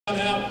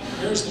out.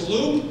 Here's the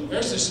loop.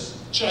 There's this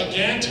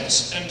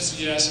gigantus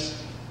MCS.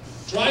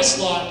 Dry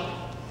slot.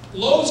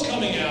 Loads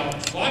coming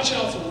out. Watch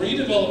out for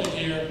redevelopment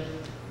here.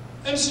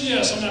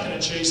 MCS, I'm not going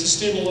to chase. It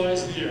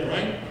stabilized the air,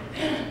 right?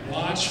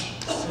 Watch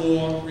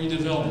for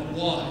redevelopment.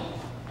 Why?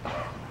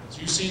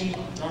 So you've seen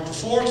Dr.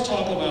 Forbes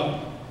talk about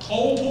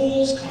cold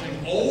pools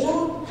coming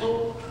over,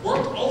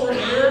 work over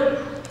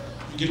here.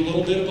 You get a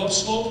little bit of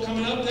upslope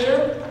coming up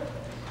there.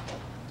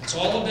 It's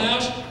all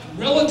about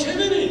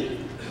relativity.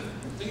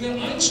 The thing that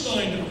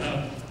Einstein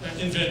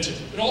invented.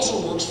 It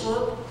also works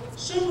for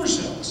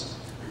supercells.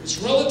 It's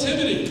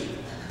relativity.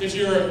 If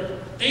you're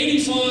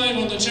 85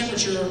 on the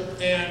temperature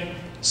and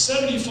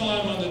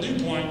 75 on the dew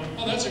point,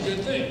 well, that's a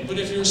good thing. But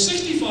if you're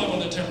 65 on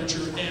the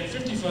temperature and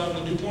 55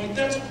 on the dew point,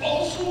 that's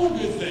also a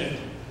good thing.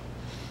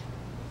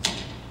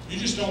 You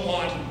just don't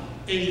want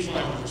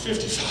 85 over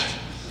 55.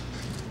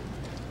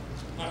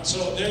 All right,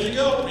 so there you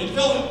go.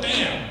 Redevelop,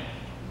 bam.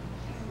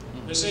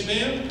 They say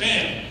bam?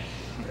 Bam.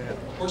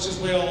 Works its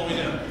way all the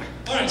way down.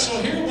 All right,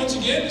 so here, once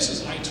again, this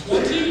is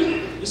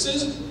I-20. This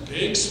is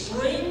Big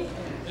Spring.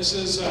 This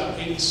is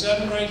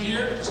 87 right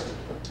here, just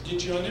to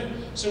get you on there.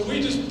 So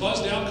we just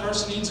buzzed out,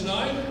 Carcinides and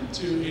I,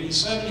 to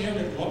 87 here.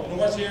 We're going to go up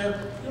north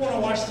here. We want to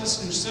watch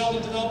this new cell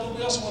that developed, but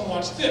we also want to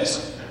watch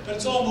this. But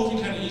it's all moving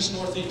kind of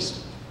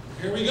east-northeast.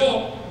 Here we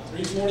go,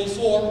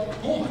 344.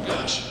 Oh my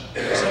gosh,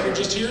 looks like we're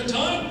just here in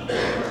time.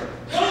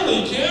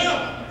 Holy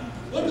cow,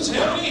 what is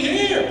happening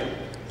here?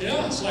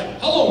 Yeah, it's like,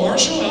 hello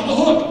Marshall, I'm a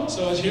hook.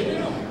 So here we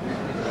go.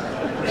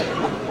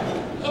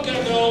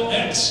 Okay, go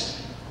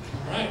X.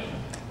 All right.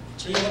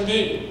 So you want to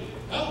be,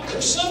 well,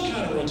 there's some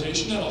kind of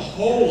rotation, not a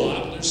whole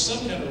lot, but there's some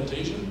kind of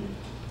rotation.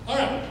 All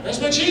right, there's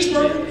my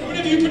cheeseburger. How many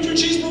of you put your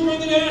cheeseburger on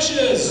the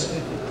dashes?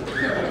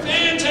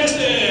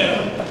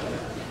 Fantastic.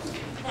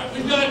 All right,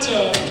 we've got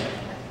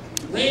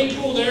rain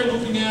cooled air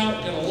moving out.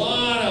 We've got a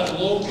lot of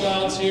low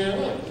clouds here.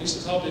 Well, at least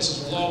the cloud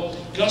bases are low.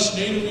 Gust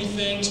native-y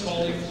things,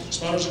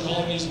 spotters are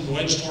calling these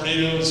wedge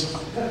tornadoes.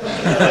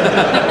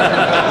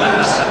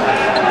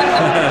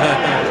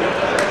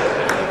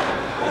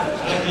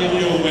 I'll give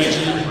you a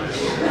wedgie.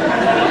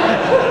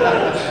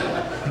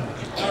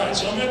 All right,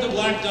 so I'm at the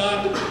black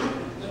dot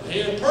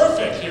here,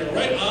 perfect here,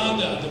 right on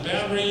the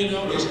boundary, you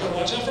know, just gotta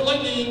watch out for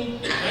lightning.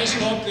 Nice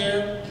hook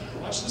there.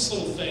 Watch this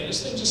little thing.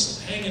 This thing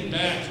just hanging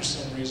back for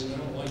some reason. I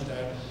don't like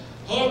that.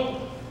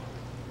 Hook,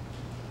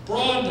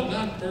 broad but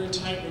not very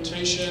tight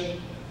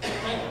rotation.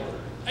 Right.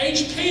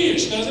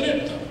 HP-ish, doesn't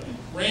it? The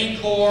rain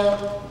core,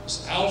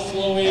 it's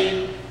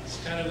outflowy, it's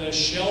kind of the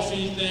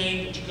shelfy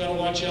thing, but you gotta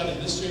watch out in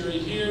this area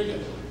here. You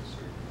got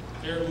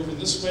air moving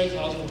this way,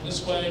 clouds moving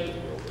this way.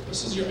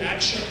 This is your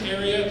action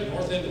area, the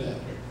north end of that.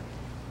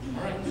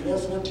 All right,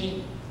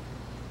 414.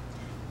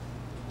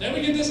 Then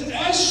we get this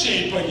S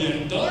shape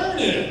again, darn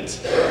it.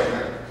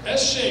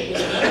 S shape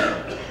with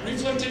another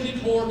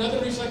reflectivity core, another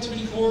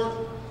reflectivity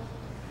core.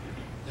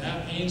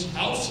 That means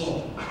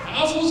outflow.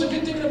 Outflow is a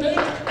good thing in a bank.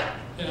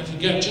 And if you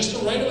get just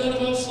the right amount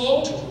of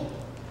outflow to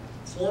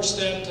force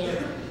that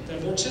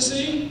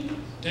vorticity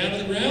down to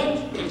the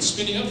ground, get it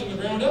spinning up from the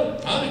ground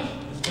up, fine.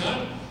 If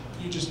not,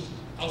 you just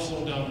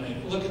outflow dominate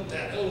it. Look at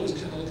that. Oh, it's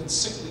kind of looking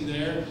sickly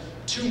there.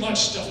 Too much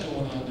stuff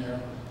going on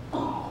there.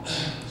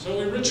 So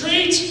we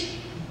retreat.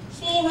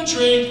 Full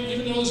retreat,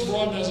 even though it's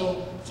broad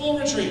meso, full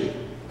retreat.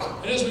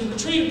 And as we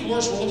retreat, of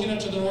course, we're looking up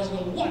to the north and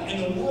go, what in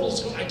the world is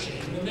going on? I can't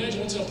even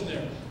imagine what's up in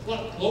there.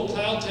 Low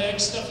cloud tag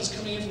stuff is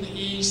coming in from the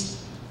east.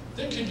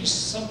 There could be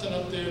something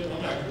up there, but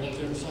I'm not going to go up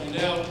there to find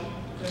out.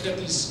 I've got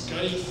these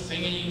gutty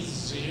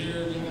thingies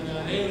here going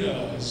on. Who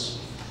knows?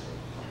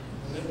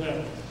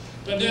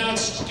 But now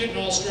it's getting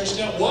all stretched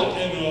out. What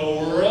in the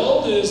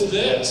world is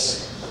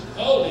this?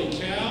 Holy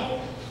cow.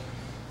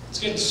 It's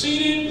getting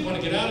seated. We want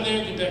to get out of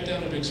there, get back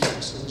down to Big Spring.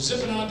 So we're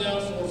zipping on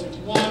down to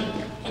 451,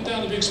 get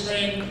down to Big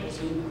Spring, go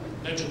through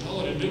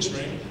Metropolitan Big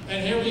Spring,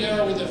 and here we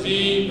are with the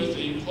V with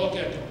the hook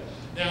echo.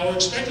 Now we're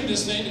expecting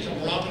this thing to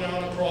come romping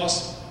on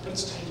across, but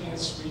it's taking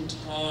its sweet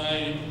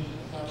time.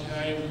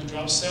 Okay, we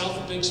drop south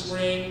of Big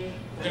Spring.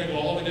 We're going to go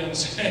all the way down to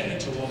San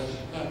Antonio.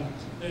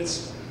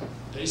 It's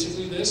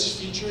basically this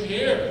feature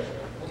here.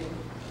 Look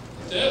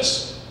at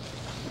this.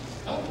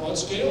 Broad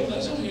scale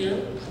meso here,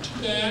 not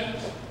too bad.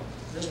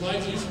 Here's my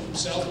view from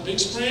south of Big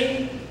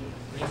Spring.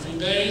 Rain-free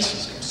base,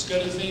 some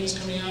scuddy things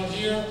coming out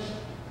here.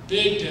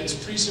 Big, dense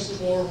precip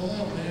core.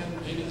 Oh man,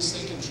 maybe this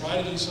thing can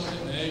try to do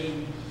something,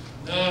 maybe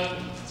not.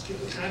 It's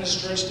getting kind of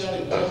stretched out,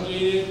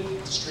 elongated.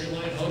 The straight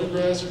line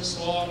photographs we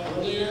saw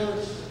earlier.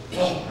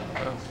 Oh,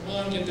 come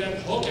on, get that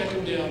hook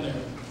echo down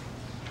there.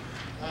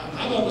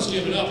 I'm almost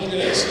giving up. Look at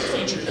this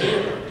feature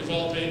here,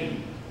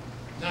 developing.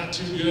 Not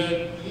too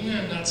good.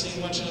 I'm not seeing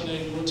much on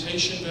the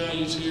rotation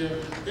values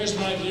here. Here's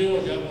my view.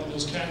 I've got one of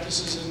those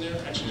cactuses in there.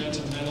 Actually, that's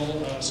a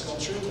metal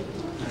sculpture.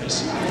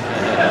 Nice.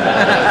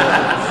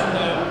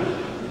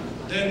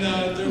 Then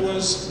there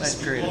was nice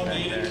this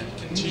elongated,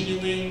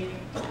 continuing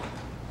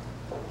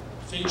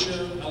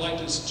feature. I like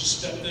to just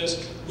step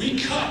this. We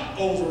cut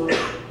over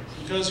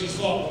because we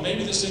thought, well,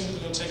 maybe this thing is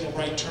going to take a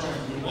right turn.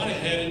 We want to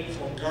head it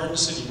for Garden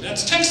City.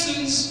 That's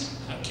Texas,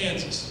 not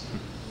Kansas.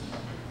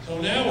 So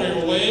now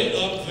we're away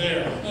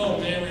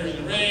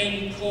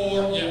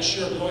yeah,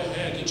 sure, go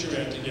ahead, get your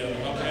act together,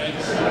 okay?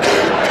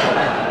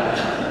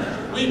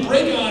 We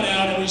break on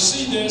out and we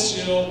see this,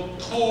 you know,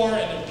 core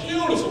and a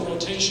beautiful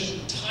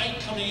rotation, tight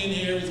coming in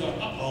here. We thought,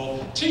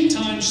 uh-oh, tea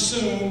time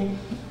soon.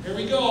 Here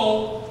we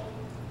go.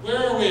 Where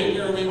are we?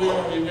 Where are we? Where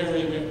are we? Where are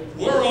we?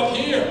 We're up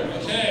here,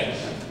 okay.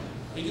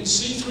 We can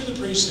see through the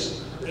precip.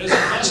 As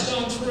it busts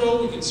on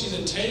through, we can see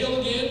the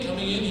tail again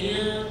coming in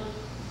here,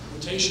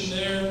 rotation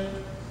there,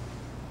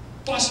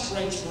 bust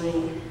right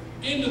through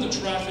into the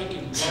traffic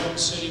in Garden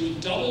City. We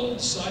doubled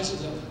the size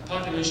of the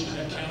population of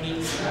that county.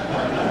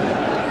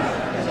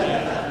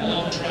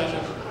 Long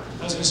traffic.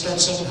 I was going to start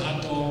selling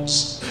hot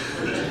dogs.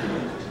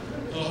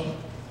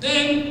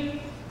 Then,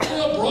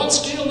 broad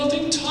scale,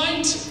 nothing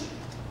tight.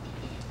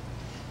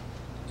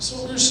 That's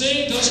what we were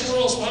saying, dust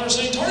world. Spotters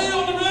saying, tornado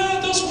on the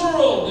ground, dust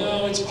world.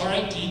 No, it's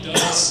RIP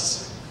dust.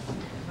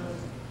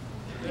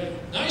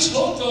 Nice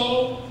hook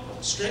though,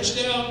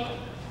 stretched out.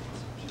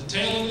 The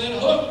tail end of that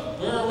hook.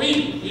 Where are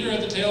we? We are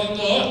at the tail end of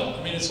the hook.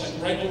 I mean, it's like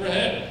right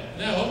overhead.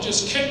 And that hook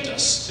just kicked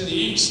us to the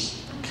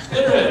east.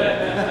 Literally.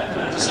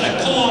 It's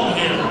like Pong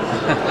here.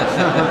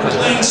 We're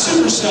playing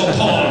Supercell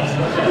Pong.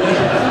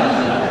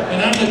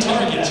 And I'm the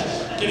target,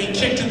 getting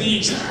kicked to the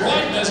east.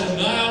 Broad bezel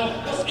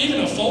now,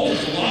 even a fold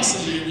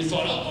velocity here, we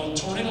thought, uh-oh,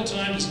 tornado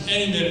time is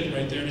any minute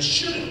right there. And it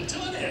should have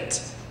done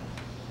it.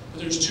 But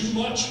there's too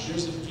much.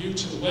 Here's the view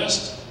to the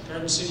west.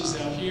 Garden City's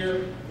out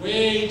here.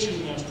 Way too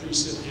much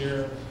precip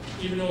here.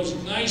 Even though it was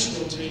a nice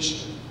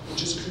rotation, it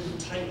just couldn't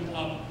tighten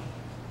up.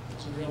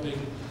 It's a real big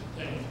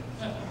thing.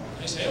 Yeah,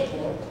 nice hail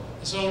pour.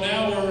 So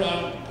now we're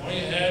going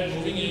ahead,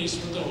 moving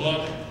east with the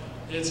hook.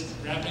 It's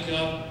wrapping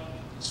up.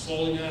 It's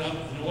folding on up.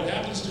 You know what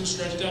happens to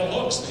stretched out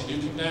hooks? They do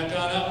come back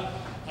on up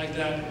like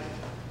that.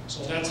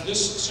 So that's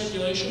this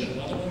circulation.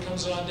 Another one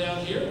comes on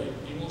down here. It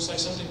even looks like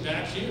something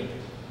back here.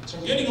 So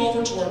we're getting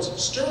over towards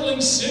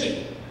Sterling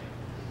City.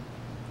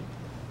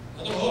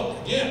 Another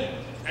hook. Again,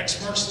 X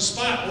marks the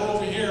spot. We're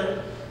over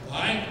here.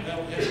 Why?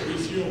 Well, we have to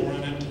refuel. We're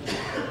on empty.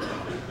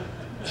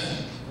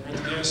 We're at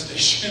the gas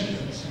station.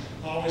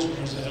 Always when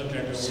there's a hook, I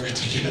go, we're at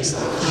the gas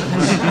station.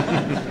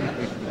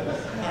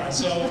 All right,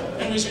 so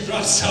anyways, we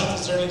drop south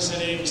to Sterling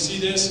City. We see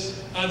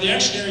this. The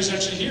action area is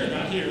actually here,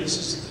 not here. This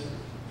is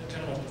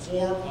kind of a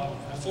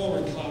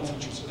forward cloud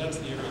feature, so that's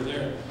the area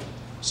there.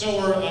 So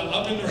we're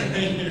up in the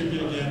rain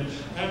here again,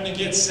 having to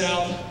get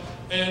south.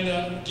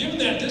 And given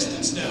that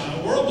distance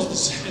now, we're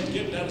almost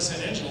getting down to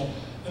San Angelo,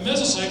 the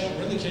mesocycle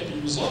really can't be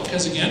resolved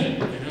because, again,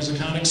 there's a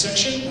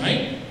CONvection,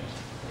 right?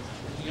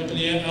 Looking up in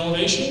the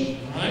elevation,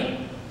 all right?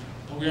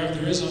 But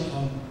there is a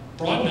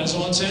broad meso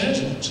on San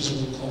Angelo, which is a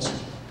little closer.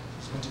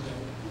 It's not too bad.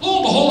 Lo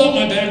and behold, out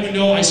my back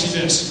window, I see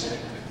this.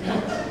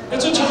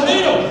 It's a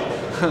tornado.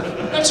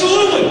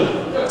 Absolutely.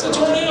 It's a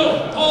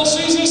tornado. Paul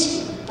sees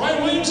this.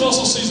 Brian Williams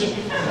also sees it.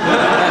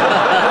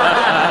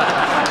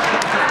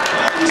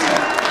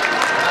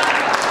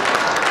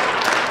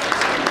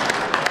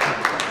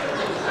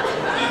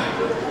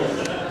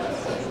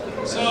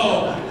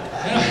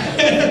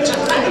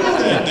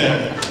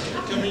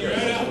 Coming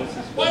right out.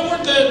 Why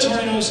weren't the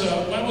tornadoes,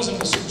 why wasn't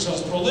the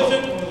supercells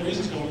prolific? One of the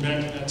reasons, going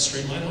back to that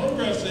straight line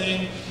photograph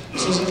thing,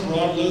 this wasn't a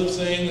broad loop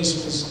thing, this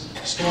was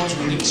storms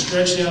were getting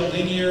stretched out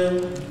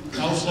linear,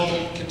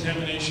 outflow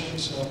contamination,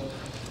 so,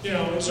 you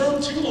know,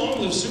 observed 2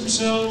 long-lived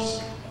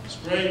supercells, it's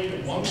great,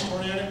 but one was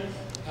tornadic.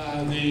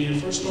 The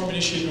first storm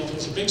initiated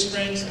northwards of Big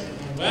Springs, then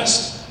went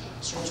west,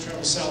 storms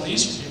traveled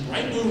southeast, became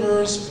right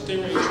movers, but they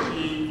were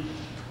HP.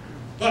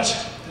 But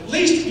at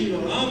least we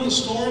were on the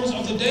storms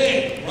of the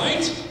day,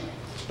 right?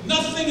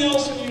 Nothing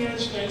else in the United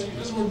States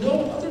because there were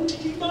no other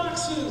TV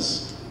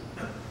boxes.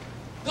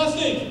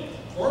 Nothing.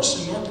 Of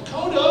course, in North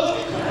Dakota.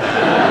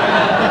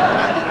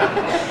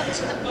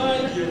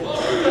 I give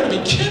up. You're going to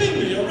be kidding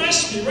me.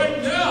 Arrest me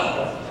right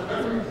now.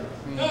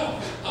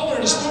 Yeah, I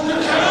wanted to smoke a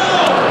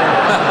cow.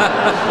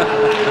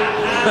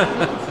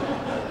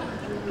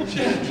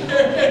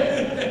 There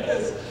it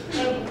is.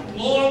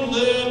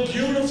 Long-lived,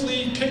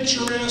 beautifully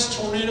picturesque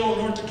tornado in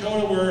North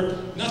Dakota where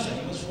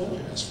nothing was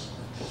forecast for.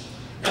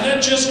 And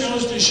that just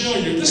goes to show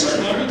you, this is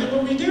why we do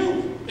what we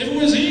do. If it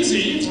was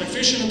easy, it's like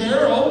fish in a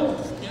barrel,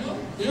 you know,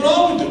 we would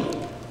all do it.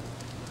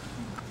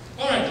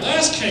 All right,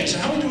 last case.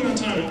 How are we doing on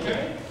time,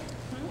 okay?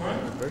 All right,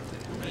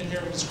 I didn't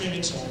hear the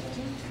screaming song.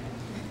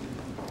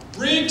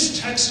 Briggs,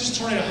 Texas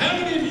tornado. How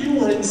many of you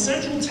were in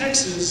Central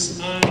Texas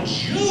on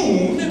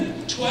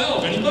June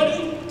 12?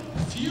 Anybody? A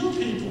few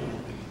people.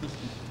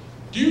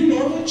 Do you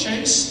normally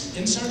chase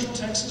in Central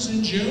Texas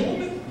in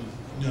June?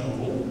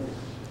 No.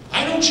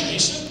 I don't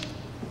chase it.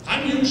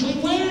 I'm usually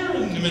where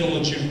in the middle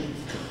of June?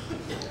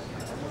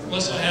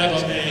 Unless I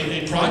have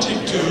a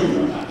project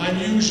to, I'm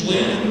usually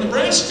in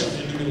Nebraska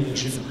in the middle of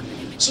June.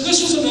 So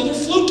this was another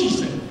fluky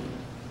thing.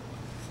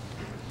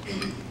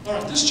 All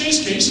right, this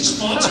chase case is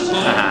sponsored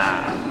by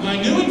my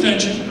new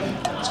invention.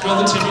 It's called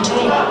the Timmy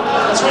Toilet.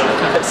 That's right.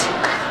 That's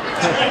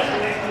right.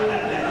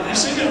 You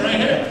see that right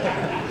here?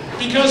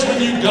 Because when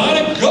you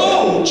gotta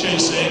go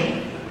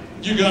chasing,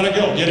 you gotta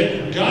go. Get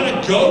it? You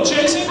gotta go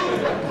chasing?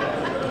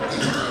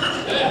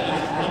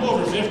 Yeah, I'm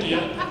over 50.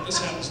 This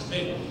happens to me.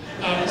 me.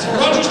 So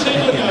Roger's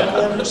taking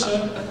orders. All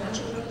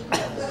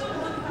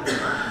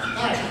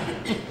right.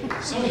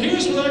 So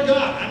here's what I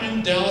got. I'm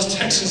in Dallas,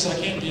 Texas. I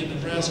can't be in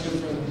Nebraska for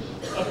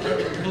the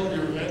upcoming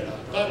Pilgrim event.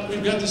 But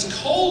we've got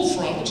this cold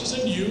front, which is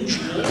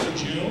unusual in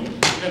June.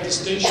 We've got the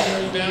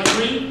stationary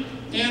boundary.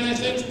 And I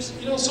think,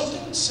 you know,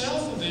 something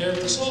south of there,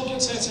 if this all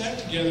gets its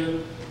act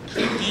together,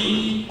 could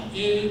be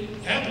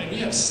happening. We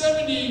have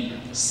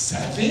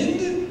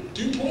 77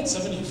 dew points,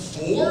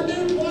 74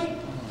 dew point.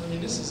 I mean,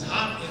 this is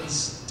hot and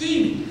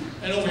steamy.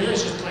 And over here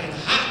it's just plain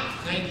hot,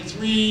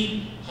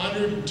 93,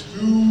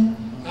 102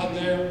 out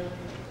there.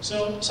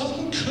 So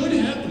something could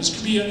happen. This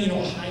could be a, you know,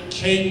 a high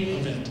K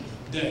event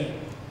day.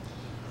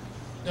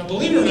 Now,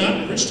 believe it or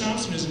not, Rich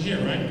Thompson isn't here,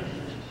 right?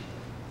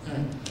 All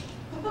right.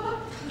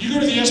 You go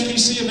to the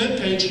SPC event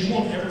page, you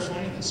won't ever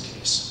find this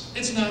case.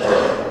 It's not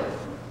there.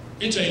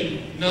 It's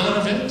a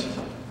non-event.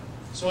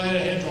 So I had to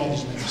hand draw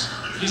these maps.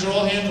 These are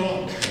all hand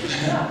drawn.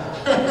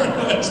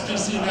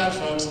 SPC map,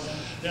 folks.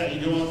 Yeah, you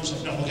go on for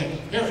something. No, okay.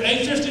 Here,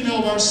 850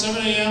 millibars,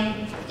 7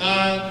 a.m.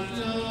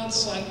 You know,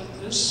 it's like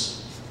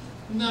there's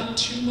not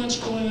too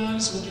much going on.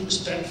 It's what you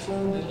expect for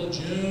middle of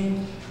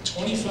June.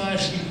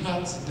 25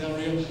 knots in Del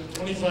Rio,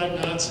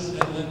 25 knots in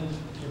Midland.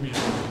 Here we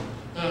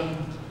are.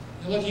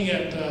 You're looking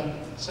at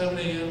 7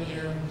 a.m.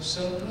 here.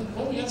 So,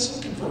 well, we got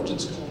some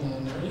convergence going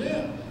on there.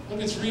 Yeah.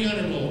 Look at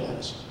 300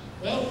 millibars.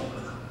 Well,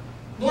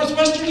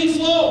 northwesterly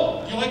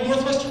flow. You like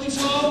northwesterly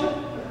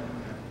flow?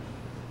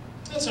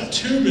 That's not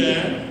too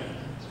bad.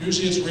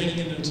 Usually it's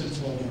raining into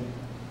flow.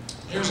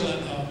 Here's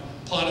a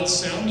plotted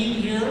sounding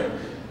here,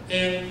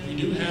 and we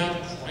do have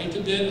quite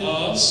a bit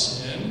of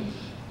sin,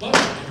 but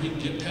if we can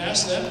get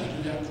past that,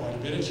 we do have quite a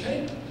bit of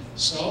cape.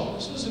 So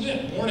this is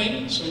again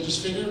morning. So you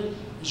just figure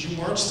as you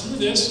march through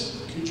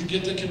this, could you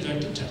get the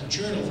convective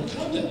temperature and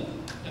overcome that?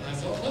 And I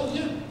thought, well,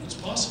 yeah, it's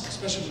possible,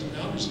 especially with the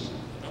boundaries.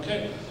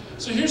 Okay,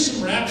 so here's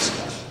some rap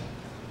stuff.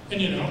 And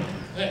you know,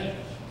 hey,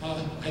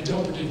 I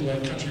don't particularly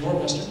like country or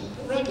western,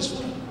 but rap is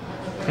fun.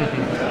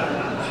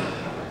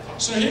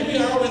 So here we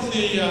are with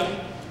the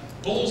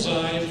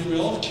bullseye, if you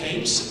will, of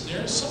capes.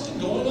 There's something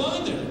going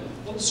on there.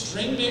 A little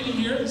string maybe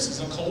here. This is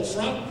a cold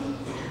front.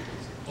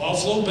 All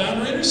flow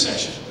boundary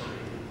intersection.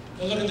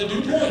 And look at the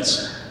dew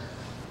points.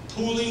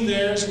 Pooling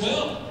there as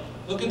well.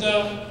 Look at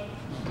the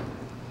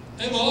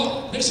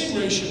MR, mixing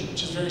ratio,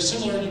 which is very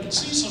similar. You can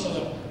see some of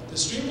the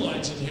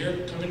streamlines in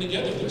here coming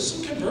together. There's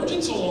some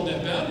convergence along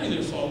that boundary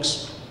there,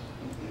 folks.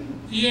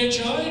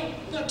 EHI,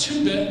 not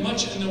too bad,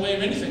 much in the way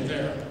of anything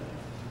there.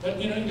 But,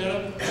 you know, you got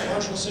a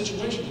partial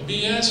situation.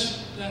 The BS,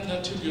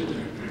 not too good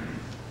there.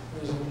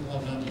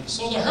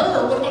 So the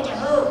HER, what about the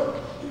HER?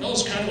 Well,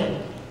 it's kind of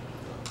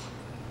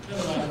a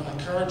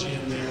car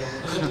jam there.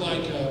 It looked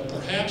like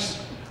perhaps,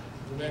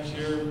 go back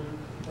here,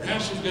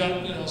 perhaps we've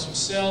got, you know, some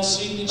cells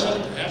seeing each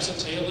other, perhaps a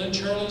tail end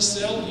Charlie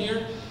cell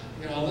here.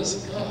 You know,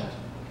 this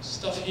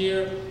stuff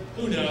here,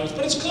 who knows?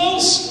 But it's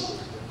close.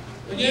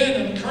 Again,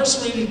 I'm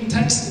incarcerated in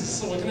Texas,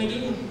 so what can I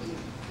do?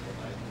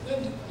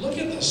 Then look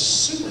at the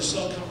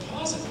supercell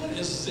composite. What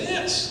is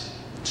this?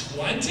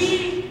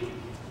 20?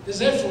 Is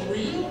that for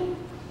real?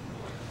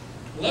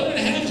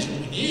 11.5 is what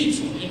we need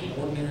for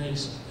ordinary.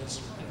 It's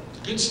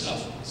good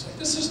stuff. It's like,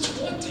 this is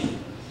 20.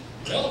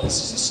 Well,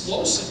 this is a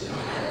slow signal.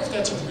 I don't know if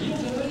that's a real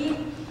value,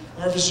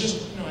 or if it's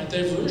just, you know, a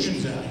diversion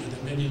value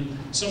that maybe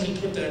somebody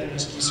put that in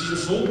SPC to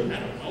fool me. I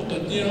don't know,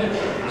 but you know.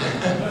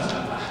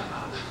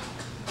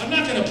 I'm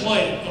not going to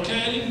play it,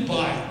 okay? I didn't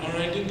buy it, all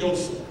right? I didn't go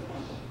for it.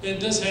 It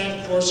does have,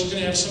 of course, you're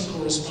going to have some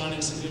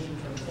corresponding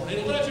significant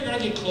tornado, but I figure I'll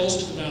get close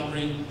to the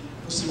boundary.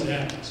 We'll see what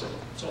happens.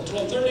 So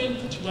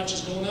 12:30, not too much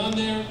is going on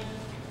there.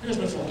 Here's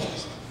my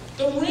forecast.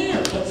 The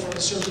rare cold front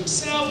is surging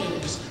south.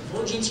 There's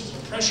convergence with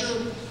the pressure.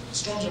 The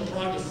storms are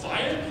primed to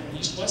fire on the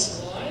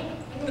east-west line.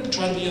 I'm going to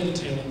try to be on the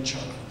tail end of the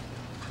chart.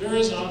 There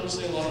is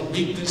obviously a lot of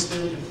weakness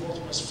there. We have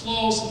northwest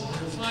flows,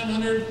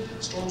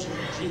 500. Storms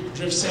will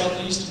drift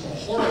southeast and a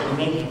horrible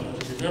road number.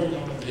 If you've ever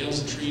gone to the hills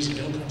and trees and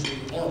hill country,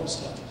 horrible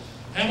stuff.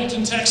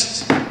 Hamilton,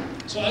 Texas.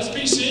 So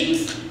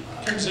SPC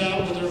comes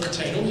out with their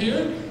potato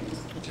here.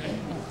 Okay.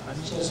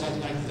 So it's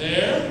like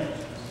there.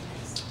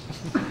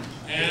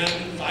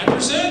 And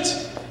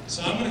 5%.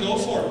 So I'm going to go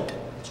for it.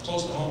 It's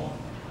close to home.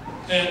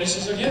 And this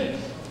is again,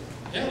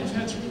 yeah, we've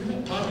had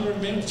popular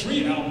band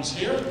 3 albums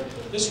here.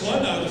 This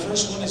one, the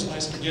first one is my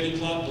Spaghetti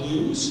Plot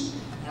Blues.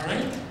 All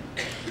right.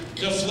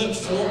 The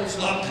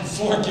Flop and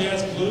 4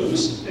 Gas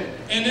Blues.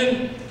 And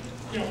then,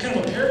 you know, kind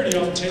of a parody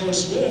off of Taylor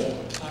Swift.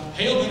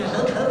 Hail gonna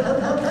hurt. All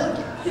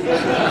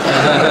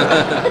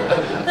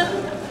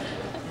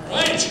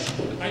right.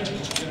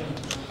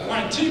 All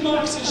right,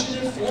 T-Box issued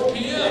at 4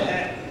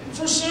 p.m.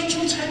 for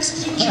Central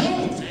Texas in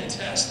June.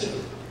 Fantastic.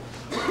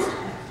 All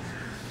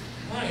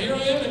right, here I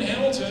am in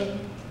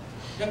Hamilton.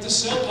 Got the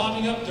cell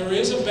popping up. There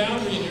is a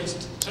boundary in here.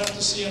 It's tough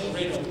to see on the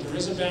radar, but there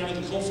is a boundary.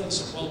 The cold front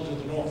is well to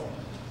the north.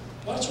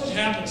 Watch what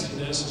happens to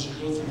this as you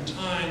go through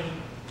time.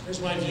 Here's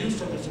my view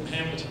from it from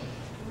Hamilton.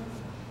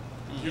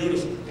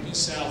 Beautiful. Looking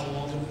south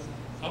along the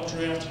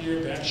updraft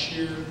here, back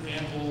shear,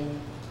 ample,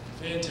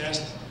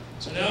 fantastic.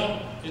 So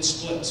now it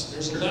splits.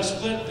 There's a left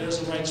split,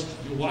 there's a right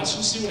split. You watch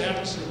and see what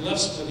happens to the left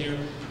split here.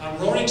 I'm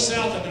roaring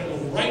south, I'm going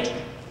to go right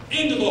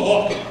into the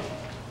hook.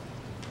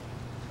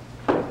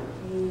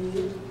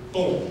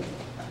 Boom.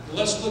 The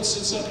left split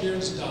sits up here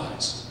and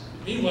dies.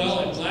 Meanwhile,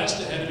 I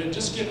blast ahead of it,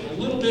 just get a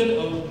little bit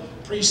of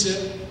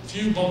precip, a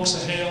few bunks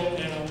of hail,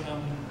 and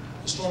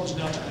the storm is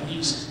now to the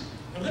east.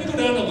 I'm going to go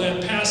down to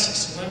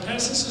Lampasas.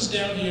 Lampasas is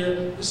down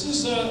here. This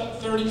is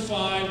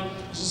 35.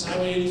 This is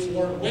Highway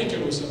 84. And Waco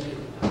is up here.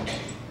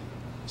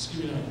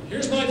 Excuse me.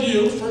 Here's my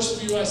view. First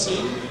view I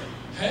see.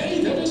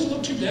 Hey, that doesn't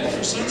look too bad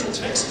for Central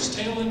Texas,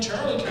 tail and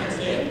Charlie kind of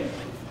thing.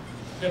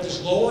 We have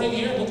this lowering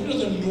here. Looking to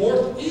the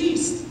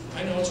northeast.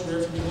 I know it's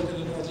rare for me to look at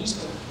the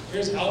northeast, but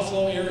here's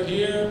outflow area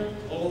here,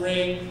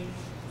 lowering,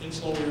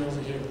 inflow area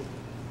over here.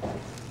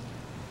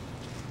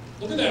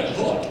 Look at that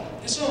hook.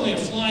 It's not only a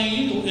flying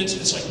eagle,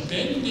 it's like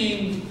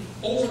bending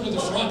over to the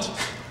front.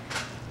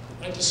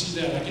 I'd like to see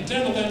that. I get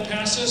down to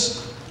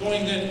Lampasas,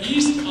 going then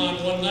east on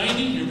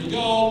 190. Here we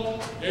go.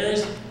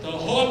 There's the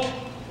hook,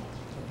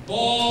 the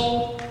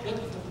ball. Look,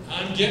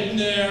 I'm getting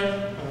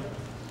there.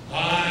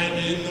 I'm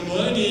in the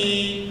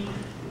money.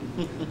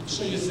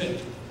 So you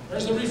think.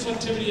 There's the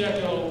reflectivity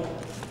echo.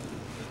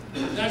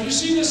 Now, if you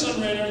see this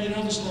on radar, you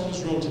know the storm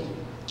is rotating.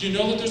 Do you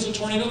know that there's a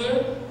tornado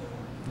there?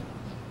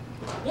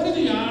 What are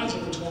the odds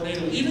of a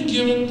tornado, even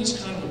given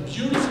this kind of a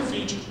beautiful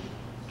feature?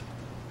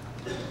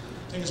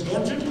 Think it's more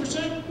than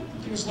 50%?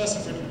 Think it's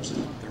less than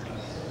 50%?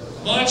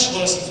 Much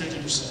less than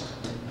 50%.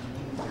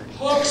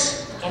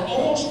 Hooks are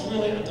almost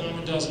really a dime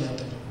a dozen, aren't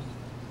they?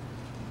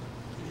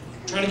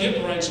 Try to get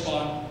in the right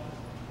spot,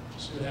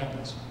 see what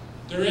happens.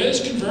 There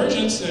is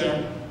convergence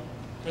there,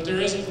 but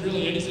there isn't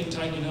really anything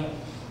tightening up.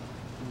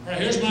 All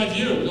right, here's my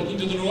view. Looking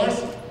to the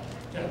north,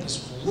 got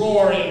this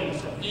roaring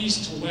from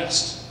east to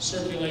west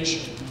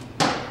circulation.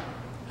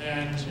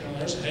 And, you know,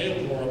 there's a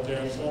hail roar up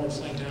there, forward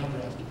flank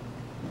downdraft.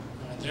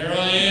 Right, there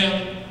I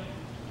am.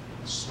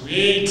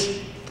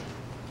 Sweet.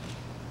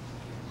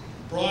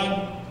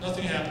 Broad,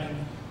 nothing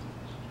happening.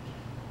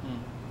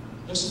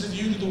 This is the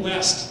view to the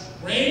west.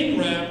 Rain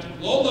wrapped,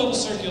 low level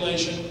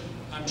circulation.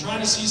 I'm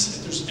trying to see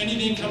if there's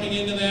anything coming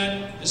into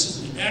that. This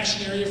is the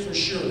action area for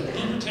sure. The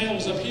beaver tail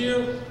is up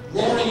here,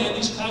 roaring in.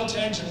 These cloud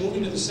tags are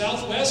moving to the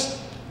southwest.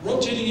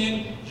 Rotating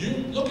in,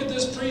 you look at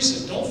this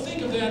precip. Don't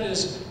think of that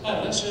as,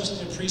 oh, that's just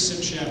a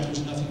precip shaft,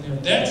 there's nothing there.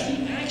 That's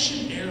the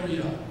action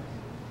area.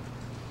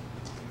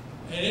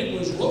 And it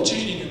was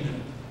rotating in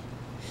there.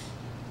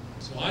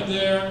 So I'm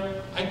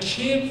there. I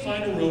can't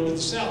find a road to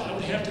the south. I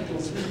would have to go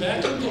through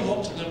back into the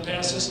hook to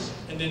Lampasas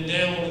and then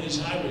down one of these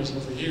highways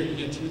over here to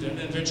get through there. And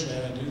then eventually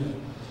I had to do that.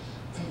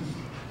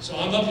 So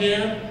I'm up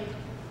here.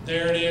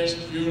 There it is.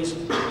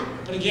 Beautiful.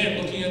 But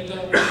again, looking at the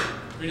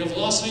rate of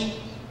velocity,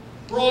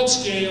 broad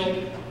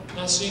scale,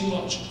 not seeing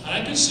much.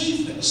 I can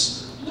see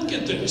this. Look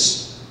at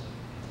this.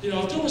 You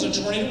know, if there was a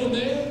tornado in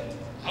there,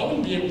 I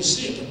wouldn't be able to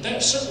see it, but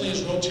that certainly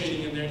is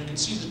rotating in there. You can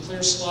see the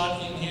clear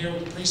slot in here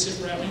with the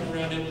precip wrapping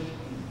around it.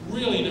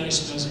 Really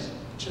nice does it.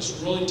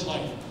 Just really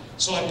tight.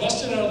 So I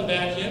busted out of the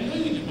back end.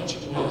 Really didn't get much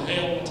of the way of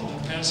hail until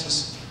it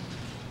passes.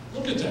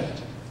 Look at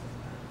that.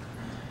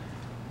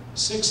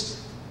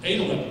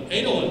 811.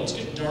 811. It's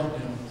getting dark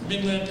now.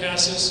 Midland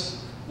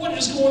passes. What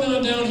is going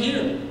on down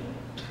here?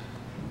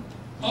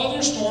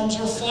 Other storms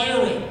are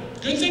firing.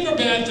 Good thing or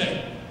bad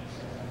thing?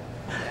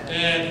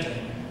 Bad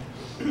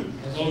thing.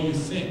 Although you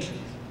think.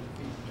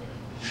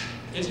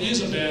 It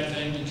is a bad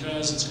thing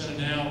because it's going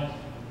to now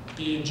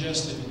be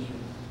ingested in you.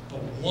 But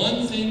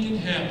one thing can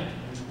happen.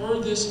 We've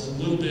heard this a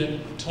little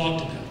bit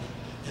talked about.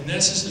 And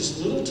this is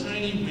this little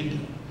tiny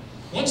window.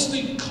 Once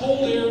the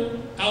cold air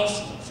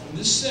outflow from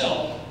this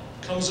cell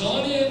comes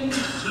on in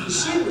to the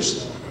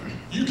supercell,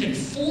 you can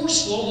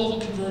force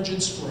low-level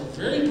convergence for a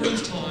very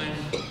brief time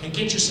and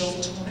get yourself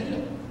a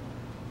tornado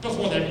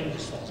before that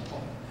universe falls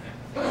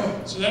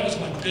apart. So that was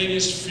my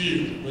biggest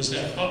fear, was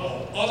that,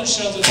 other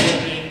cells that are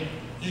happening,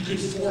 you could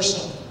force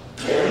something.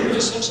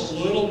 This looks a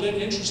little bit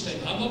interesting.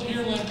 I'm up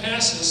here in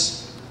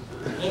Lampasas,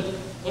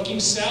 looking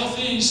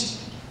southeast,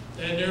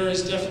 and there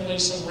is definitely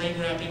some rain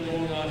wrapping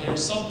going on here.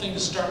 Something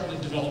is starting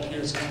to develop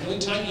here. It's not really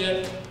tight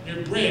yet.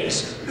 Near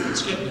Briggs,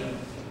 it's getting there.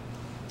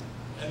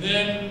 And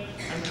then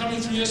I'm coming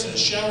through this and a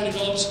shower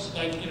develops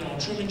like, you know, a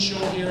Truman Show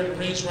here, and it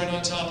rains right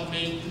on top of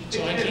me,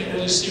 so I can't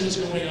really see what's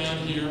going on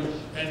here.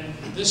 And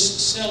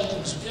this cell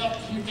comes up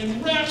here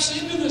and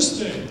wraps into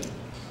this thing.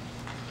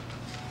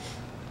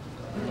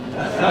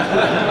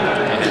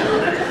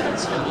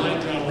 So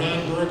like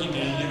Ron Burgundy,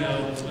 you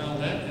know, well,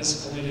 that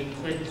escalated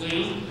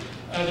quickly.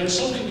 There's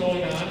something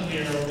going on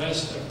here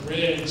west of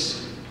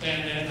Briggs,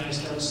 and then I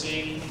start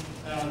seeing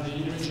the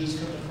images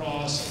come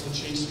across and the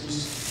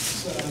chasers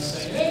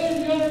saying, hey,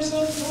 we got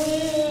ourselves a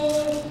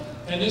tornado.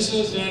 And this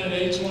is done at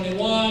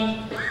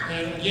 8:21.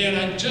 And again,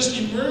 I'm just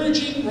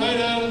emerging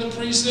right out of the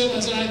precip. I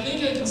said, I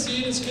think I can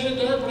see it. It's kind of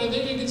dark, but I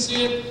think I can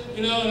see it.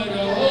 You know, and I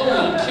go,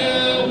 holy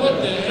cow,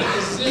 what the heck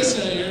is this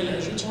out here?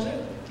 There's your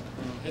tornado.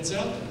 It's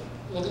out there.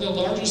 Look at the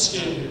larger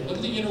scale here. Look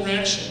at the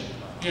interaction.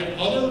 You got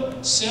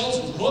other cells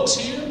with hooks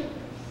here.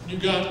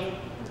 You've got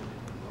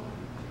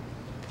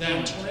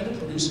That tornado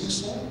producing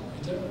storm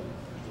right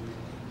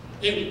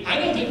there. I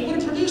don't think it would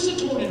have produced a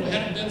tornado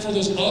had it been for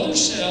those other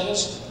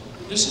cells.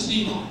 This is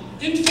the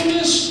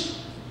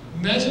infamous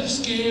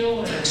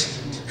mesoscale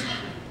accident.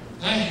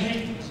 I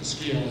hate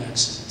mesoscale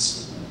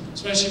accidents,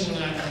 especially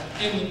when I'm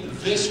in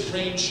this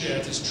rain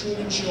shaft, this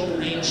Truman Show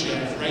rain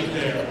shaft right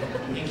there,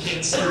 and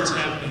can't see what's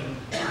happening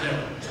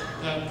there.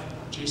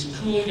 Jason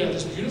Cooley got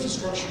this beautiful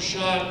structure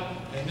shot,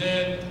 and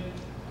then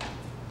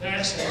the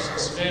access and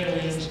Savannah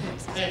Williams.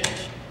 Hey,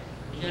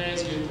 you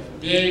guys get the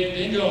big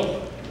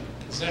bingo.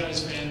 That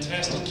was a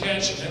fantastic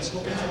catch, and that's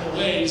looking from a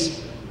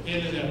ways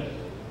into the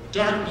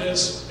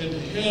darkness and the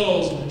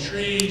hills and the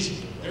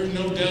trees. There's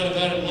no doubt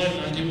about it.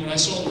 Not given what I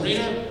saw on the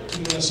radar,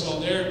 given what I saw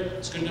there,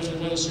 it's good enough for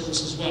the weather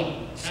service as well.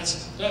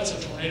 That's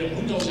a tornado.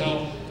 Who knows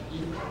how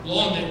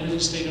long that really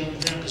stayed on the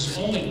ground because it's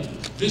only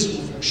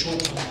visible for a short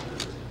time.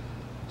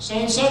 So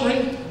in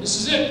summary, this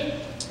is it.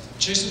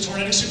 Chasing the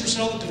tornadic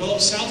supercell that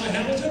developed south of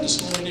Hamilton. The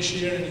storm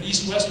initiated in the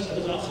east-west with the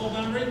old outflow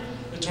boundary.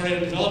 The tornado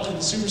developed in the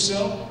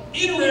supercell,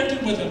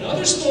 interacted with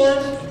another storm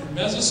in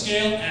the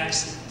mesoscale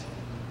accident.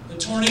 The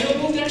tornado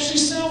moved actually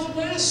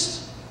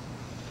southwest.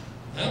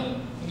 Well,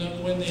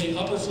 when the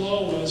upper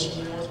flow was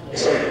from the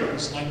northwest, it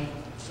was like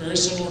very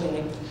similar to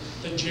what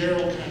the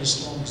Gerald kind of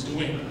storm was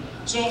doing.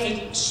 So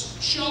it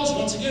shows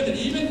once again that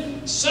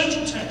even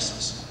central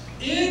Texas,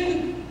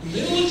 in the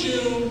middle of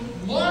June,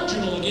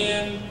 marginal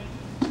again.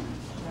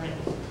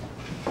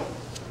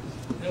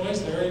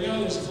 Anyways, there you go.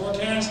 There's the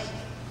forecast.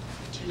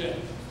 Too bad.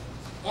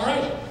 All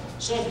right.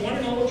 So if you want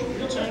to know what your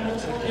real-time weather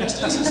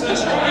forecast is, it's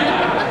this right here.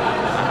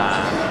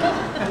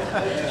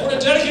 I want to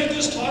dedicate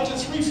this talk to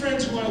 3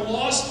 friends who I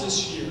lost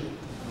this year.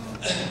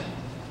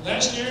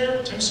 Last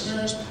year, Tim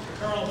Samaras,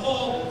 Carl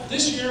Paul.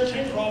 This year,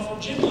 Ken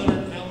Crawford, Jim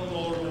Leonard, Alan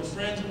Muller, my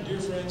friends, my dear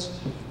friends,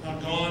 now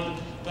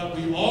gone. But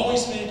we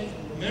always think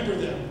and remember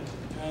them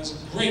as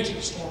great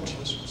storm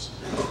chasers.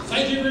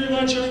 Thank you very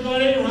much,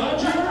 everybody.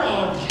 Roger,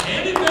 I'll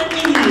hand it back to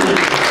you.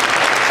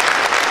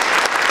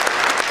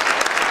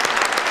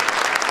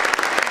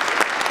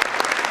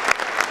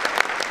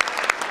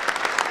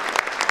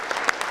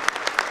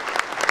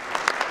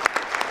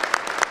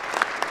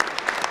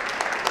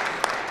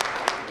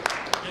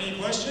 Any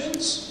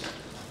questions?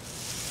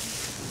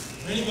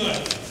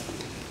 Anybody?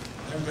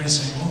 Everybody's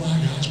saying, oh my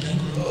gosh,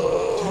 banquet.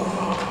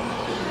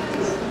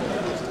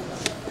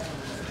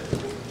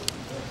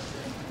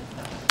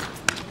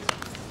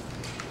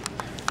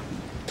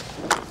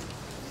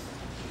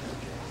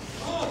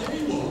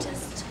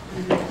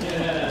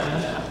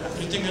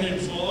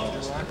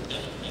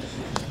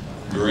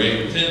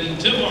 Great.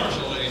 Tim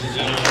Marshall, ladies and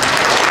gentlemen.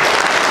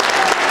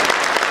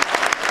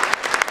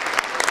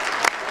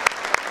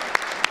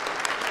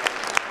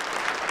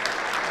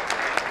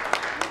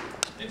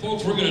 Hey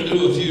folks, we're going to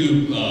do a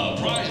few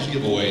prize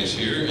giveaways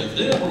here, and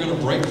then we're going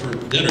to break for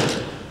dinner.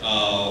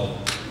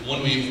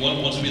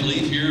 Once we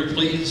leave here,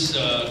 please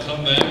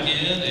come back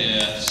in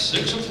at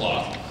 6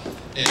 o'clock.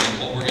 And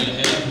what we're going to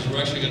have is we're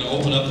actually going to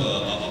open up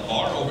a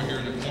bar over here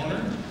in the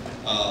corner.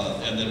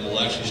 And then we'll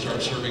actually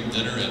start serving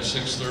dinner at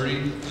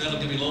 6:30. That'll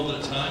give you a little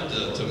bit of time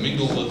to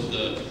mingle with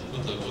the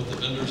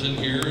vendors in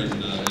here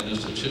and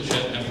just to chit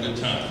chat and have a good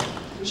time.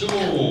 So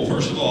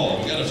first of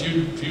all, we got a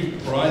few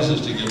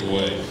prizes to give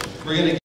away. We're going to